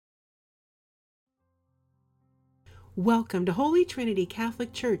Welcome to Holy Trinity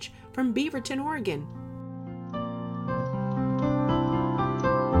Catholic Church from Beaverton, Oregon.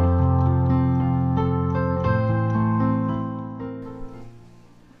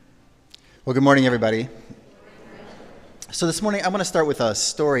 Well, good morning, everybody. So this morning, I want to start with a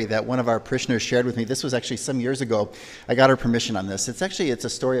story that one of our parishioners shared with me. This was actually some years ago. I got her permission on this. It's a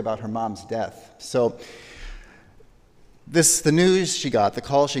story about her mom's death. So the news she got, the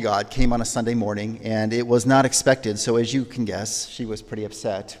call she got, came on a Sunday morning, and it was not expected. So as you can guess, she was pretty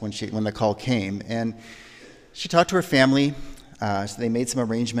upset when the call came. And she talked to her family. So they made some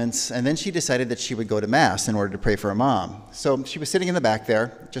arrangements, and then she decided that she would go to Mass in order to pray for her mom. So she was sitting in the back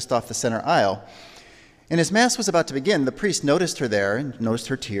there, just off the center aisle. And as Mass was about to begin, the priest noticed her there and noticed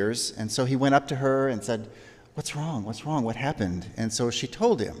her tears. And so he went up to her and said, "What's wrong? What's wrong? What happened?" And so she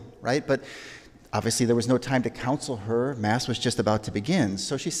told him, right? But obviously there was no time to counsel her. Mass was just about to begin.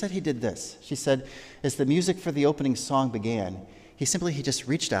 So she said he did this. She said, as the music for the opening song began, he just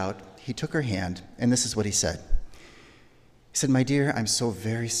reached out, he took her hand, and this is what he said. He said, "My dear, I'm so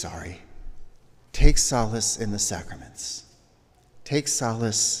very sorry. Take solace in the sacraments. Take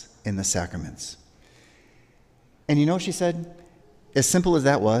solace in the sacraments." And you know, she said, as simple as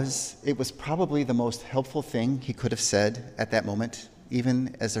that was, it was probably the most helpful thing he could have said at that moment,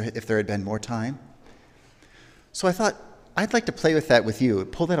 even if there had been more time. So I thought, I'd like to play with that with you,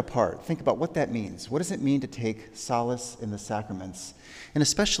 pull that apart, think about what that means. What does it mean to take solace in the sacraments, and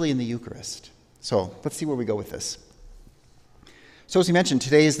especially in the Eucharist? So let's see where we go with this. So as we mentioned,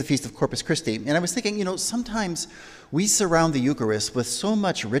 today is the Feast of Corpus Christi, and I was thinking, sometimes we surround the Eucharist with so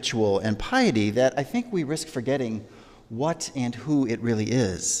much ritual and piety that I think we risk forgetting what and who it really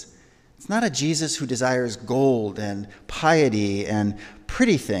is. It's not a Jesus who desires gold and piety and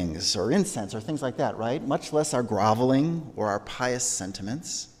pretty things or incense or things like that, right? Much less our groveling or our pious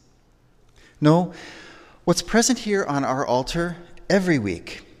sentiments. No, what's present here on our altar every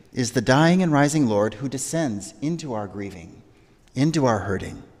week is the dying and rising Lord who descends into our grieving, into our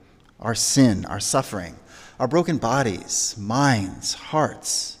hurting, our sin, our suffering, our broken bodies, minds,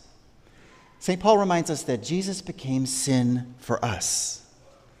 hearts. St. Paul reminds us that Jesus became sin for us.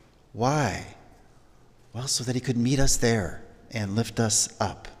 Why? Well, so that he could meet us there and lift us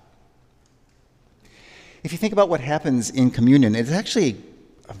up. If you think about what happens in communion, it's actually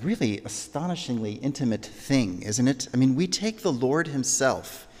a really astonishingly intimate thing, isn't it? I mean, we take the Lord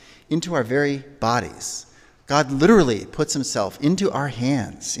himself into our very bodies. God literally puts himself into our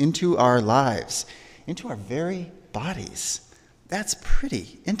hands, into our lives, into our very bodies. That's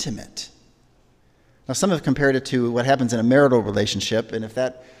pretty intimate. Now, some have compared it to what happens in a marital relationship, and if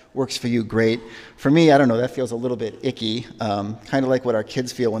that works for you, great. For me, I don't know, that feels a little bit icky, kind of like what our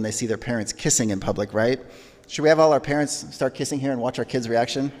kids feel when they see their parents kissing in public, right? Should we have all our parents start kissing here and watch our kids'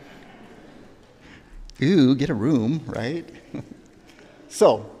 reaction? Ooh, get a room, right?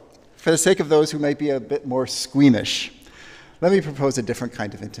 So, for the sake of those who might be a bit more squeamish, let me propose a different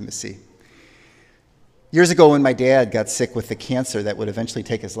kind of intimacy. Years ago, when my dad got sick with the cancer that would eventually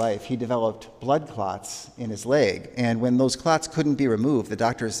take his life, he developed blood clots in his leg. And when those clots couldn't be removed, the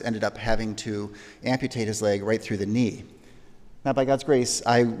doctors ended up having to amputate his leg right through the knee. Now, by God's grace,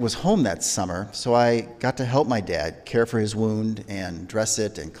 I was home that summer, so I got to help my dad care for his wound and dress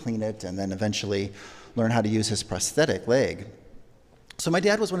it and clean it, and then eventually learn how to use his prosthetic leg. So my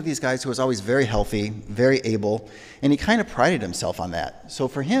dad was one of these guys who was always very healthy, very able, and he kind of prided himself on that. So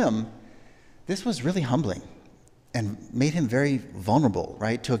for him, this was really humbling and made him very vulnerable,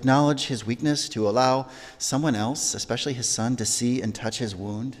 right? To acknowledge his weakness, to allow someone else, especially his son, to see and touch his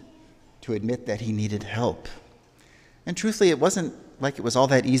wound, to admit that he needed help. And truthfully, it wasn't like it was all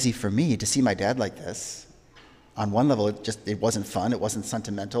that easy for me to see my dad like this. On one level, it wasn't fun, it wasn't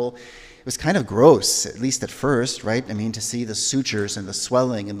sentimental. It was kind of gross, at least at first, right? I mean, to see the sutures and the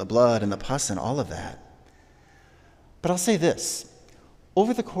swelling and the blood and the pus and all of that. But I'll say this.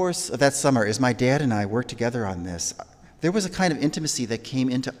 Over the course of that summer, as my dad and I worked together on this, there was a kind of intimacy that came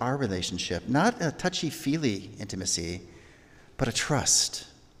into our relationship, not a touchy-feely intimacy, but a trust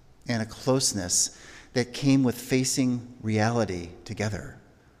and a closeness that came with facing reality together,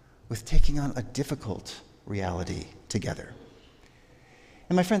 with taking on a difficult reality together.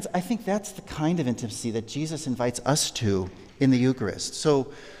 And my friends, I think that's the kind of intimacy that Jesus invites us to in the Eucharist.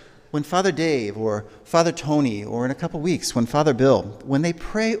 So when Father Dave or Father Tony, or in a couple weeks when Father Bill, when they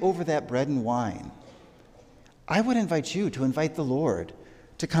pray over that bread and wine, I would invite you to invite the Lord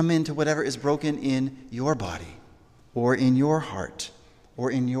to come into whatever is broken in your body, or in your heart,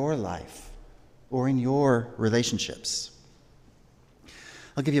 or in your life, or in your relationships.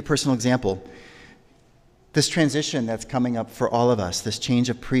 I'll give you a personal example. This transition that's coming up for all of us, this change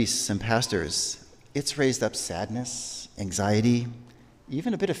of priests and pastors, It's raised up sadness, anxiety,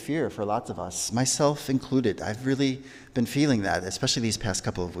 even a bit of fear for lots of us, myself included. I've really been feeling that, especially these past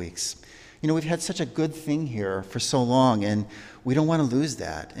couple of weeks. We've had such a good thing here for so long, and we don't want to lose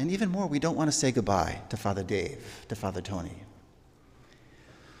that. And even more, we don't want to say goodbye to Father Dave, to Father Tony.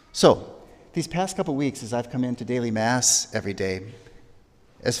 So, these past couple of weeks, as I've come into daily Mass every day,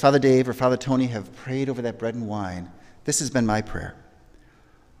 as Father Dave or Father Tony have prayed over that bread and wine, this has been my prayer.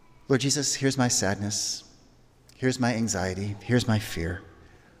 Lord Jesus, here's my sadness. Here's my anxiety. Here's my fear.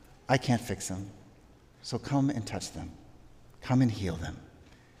 I can't fix them. So come and touch them. Come and heal them.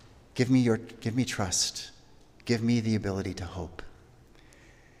 Give me trust. Give me the ability to hope.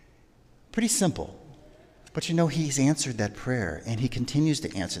 Pretty simple. But he's answered that prayer, and he continues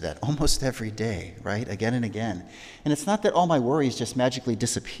to answer that almost every day, right? Again and again. And it's not that all my worries just magically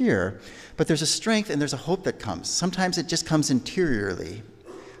disappear, but there's a strength and there's a hope that comes. Sometimes it just comes interiorly.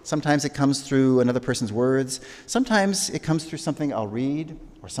 Sometimes it comes through another person's words. Sometimes it comes through something I'll read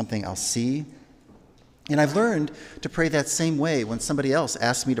or something I'll see. And I've learned to pray that same way when somebody else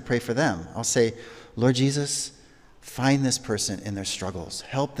asks me to pray for them. I'll say, Lord Jesus, find this person in their struggles.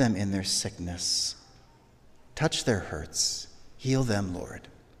 Help them in their sickness. Touch their hurts. Heal them, Lord.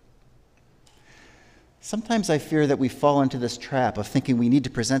 Sometimes I fear that we fall into this trap of thinking we need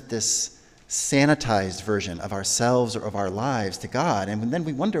to present this sanitized version of ourselves or of our lives to God, and then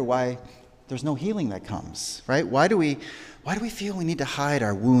we wonder why there's no healing that comes, right? Why do we feel we need to hide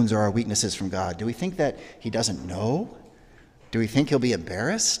our wounds or our weaknesses from God? Do we think that he doesn't know? Do we think he'll be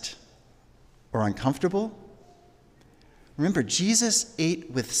embarrassed or uncomfortable? Remember, Jesus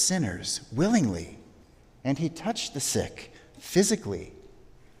ate with sinners willingly, and he touched the sick physically.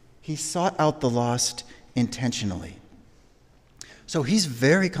 He sought out the lost intentionally. So he's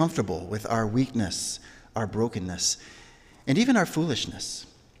very comfortable with our weakness, our brokenness, and even our foolishness.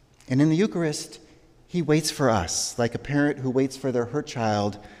 And in the Eucharist, he waits for us, like a parent who waits for their hurt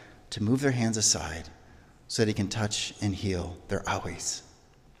child to move their hands aside so that he can touch and heal their owies.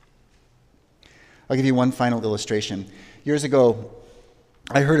 I'll give you one final illustration. Years ago,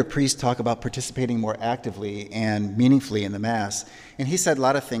 I heard a priest talk about participating more actively and meaningfully in the Mass, and he said a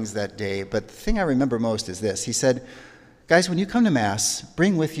lot of things that day, but the thing I remember most is this. He said, guys, when you come to Mass,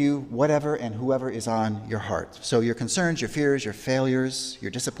 bring with you whatever and whoever is on your heart. So your concerns, your fears, your failures,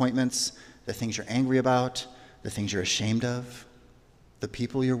 your disappointments, the things you're angry about, the things you're ashamed of, the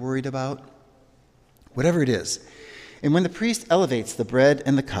people you're worried about, whatever it is. And when the priest elevates the bread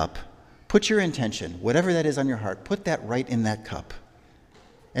and the cup, put your intention, whatever that is on your heart, put that right in that cup.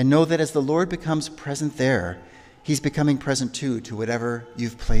 And know that as the Lord becomes present there, he's becoming present too to whatever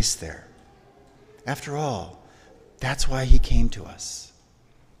you've placed there. After all, that's why he came to us.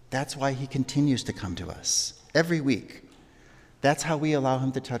 That's why he continues to come to us every week. That's how we allow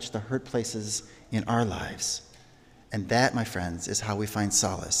him to touch the hurt places in our lives. And that, my friends, is how we find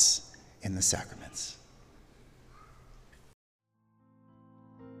solace in the sacraments.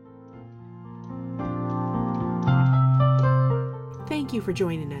 Thank you for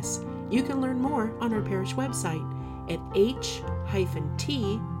joining us. You can learn more on our parish website at h-t.org.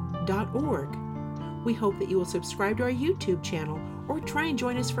 We hope that you will subscribe to our YouTube channel or try and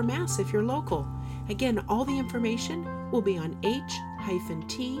join us for Mass if you're local. Again, all the information will be on h-t.org.